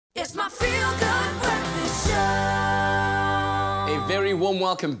It's my feel-good breakfast show. A very warm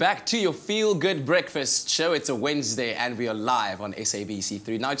welcome back to your Feel Good Breakfast show. It's a Wednesday and we are live on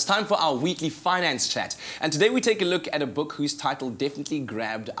SABC3. Now it's time for our weekly finance chat. And today we take a look at a book whose title definitely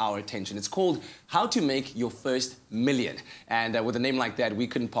grabbed our attention. It's called How to Make Your First Million. And with a name like that, we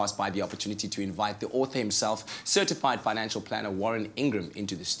couldn't pass by the opportunity to invite the author himself, certified financial planner Warren Ingram,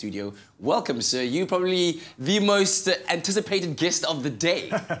 into the studio. Welcome, sir. You're probably the most anticipated guest of the day.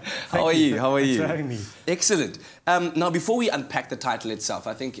 How are you? How are you? Thanks for having me. Excellent. Now, before we unpack the title itself,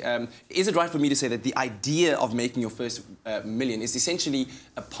 I think, is it right for me to say that the idea of making your first million is essentially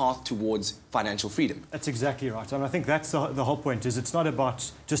a path towards financial freedom? That's exactly right. And I think that's the whole point, is it's not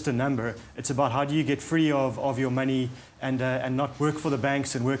about just a number. It's about how do you get free of your money and not work for the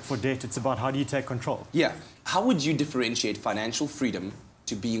banks and work for debt. It's about how do you take control. Yeah. How would you differentiate financial freedom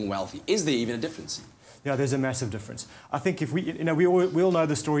to being wealthy? Is there even a difference? Yeah, there's a massive difference. I think if we all know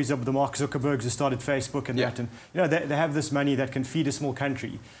the stories of the Mark Zuckerbergs who started Facebook and that, and they have this money that can feed a small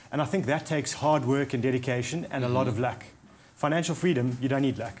country. And I think that takes hard work and dedication and a lot of luck. Financial freedom, you don't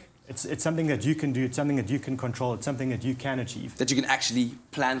need luck. It's something that you can do, it's something that you can control, it's something that you can achieve. That you can actually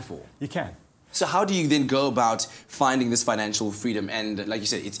plan for? You can. So how do you then go about finding this financial freedom? And like you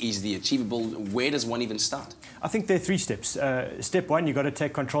said, it's easily achievable. Where does one even start? I think there are 3 steps. Step 1, you've got to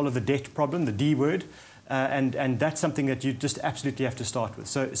take control of the debt problem, the D word. And that's something that you just absolutely have to start with.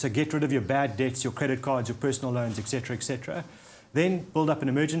 So get rid of your bad debts, your credit cards, your personal loans, etc., etc. Then build up an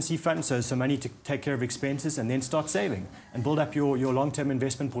emergency fund, so some money to take care of expenses, and then start saving and build up your long-term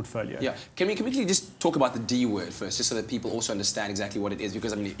investment portfolio. Yeah. Can we quickly just talk about the D word first, just so that people also understand exactly what it is?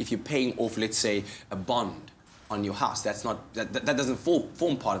 Because, I mean, if you're paying off, let's say, a bond on your house, that doesn't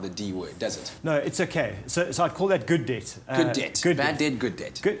form part of the D word, does it? No, it's okay. So I'd call that good debt. Good debt. Bad debt, good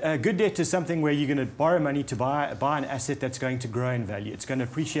debt. Good debt is something where you're going to borrow money to buy an asset that's going to grow in value. It's going to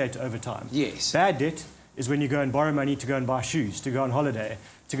appreciate over time. Yes. Bad debt is when you go and borrow money to go and buy shoes, to go on holiday,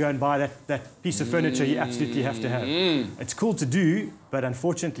 to go and buy that piece of furniture you absolutely have to have. It's cool to do, but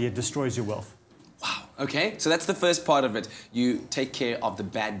unfortunately it destroys your wealth. Wow. Okay, so that's the first part of it. You take care of the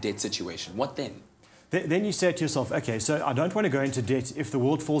bad debt situation. What then? Then you say to yourself, okay, so I don't want to go into debt if the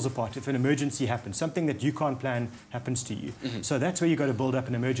world falls apart, if an emergency happens, something that you can't plan happens to you. So that's where you've got to build up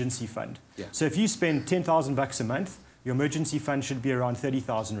an emergency fund. Yeah. So if you spend 10,000 bucks a month, your emergency fund should be around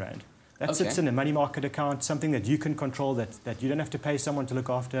 30,000 Rand. That sits in a money market account, something that you can control, that you don't have to pay someone to look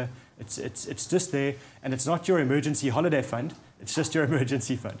after. It's just there, and it's not your emergency holiday fund, it's just your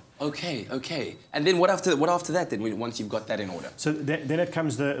emergency fund. Okay, okay. And then what after that then, once you've got that in order? So then it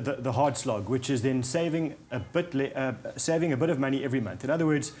comes the hard slog, which is then saving a bit of money every month. In other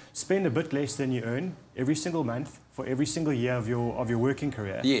words, spend a bit less than you earn every single month for every single year of your working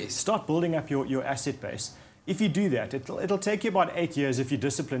career. Yes. Start building up your asset base. If you do that, it'll take you about 8 years if you're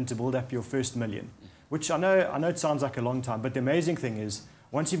disciplined to build up your first million, which I know it sounds like a long time, but the amazing thing is,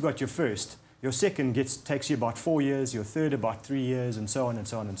 once you've got your first, your second takes you about 4 years, your third about 3 years, and so on and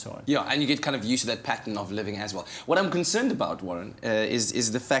so on and so on. Yeah, and you get kind of used to that pattern of living as well. What I'm concerned about, Warren,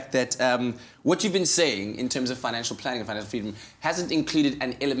 is the fact that what you've been saying in terms of financial planning and financial freedom hasn't included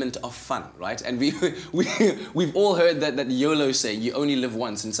an element of fun, right? And we've all heard that YOLO saying, you only live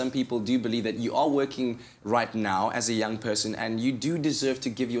once, and some people do believe that you are working right now as a young person, and you do deserve to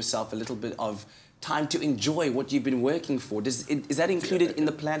give yourself a little bit of time to enjoy what you've been working for. Is that included in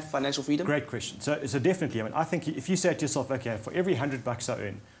the plan for financial freedom? Great question. So definitely, I mean, I think if you say to yourself, okay, for every 100 bucks I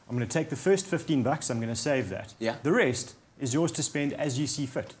earn, I'm going to take the first 15 bucks, I'm going to save that. Yeah. The rest is yours to spend as you see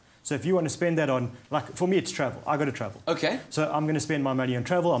fit. So if you want to spend that on, like for me, it's travel. I got to travel. Okay. So I'm going to spend my money on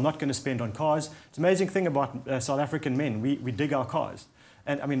travel. I'm not going to spend on cars. It's an amazing thing about South African men. We dig our cars.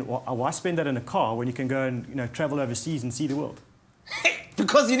 And I mean, why spend that in a car when you can go and travel overseas and see the world?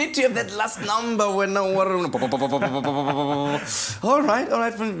 Because you need to have that last number when no one... All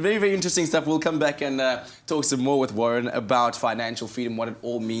right. Very, very interesting stuff. We'll come back and talk some more with Warren about financial freedom, what it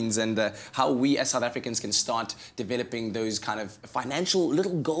all means, and how we as South Africans can start developing those kind of financial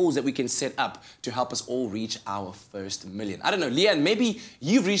little goals that we can set up to help us all reach our first million. I don't know, Leanne, maybe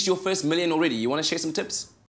you've reached your first million already. You want to share some tips?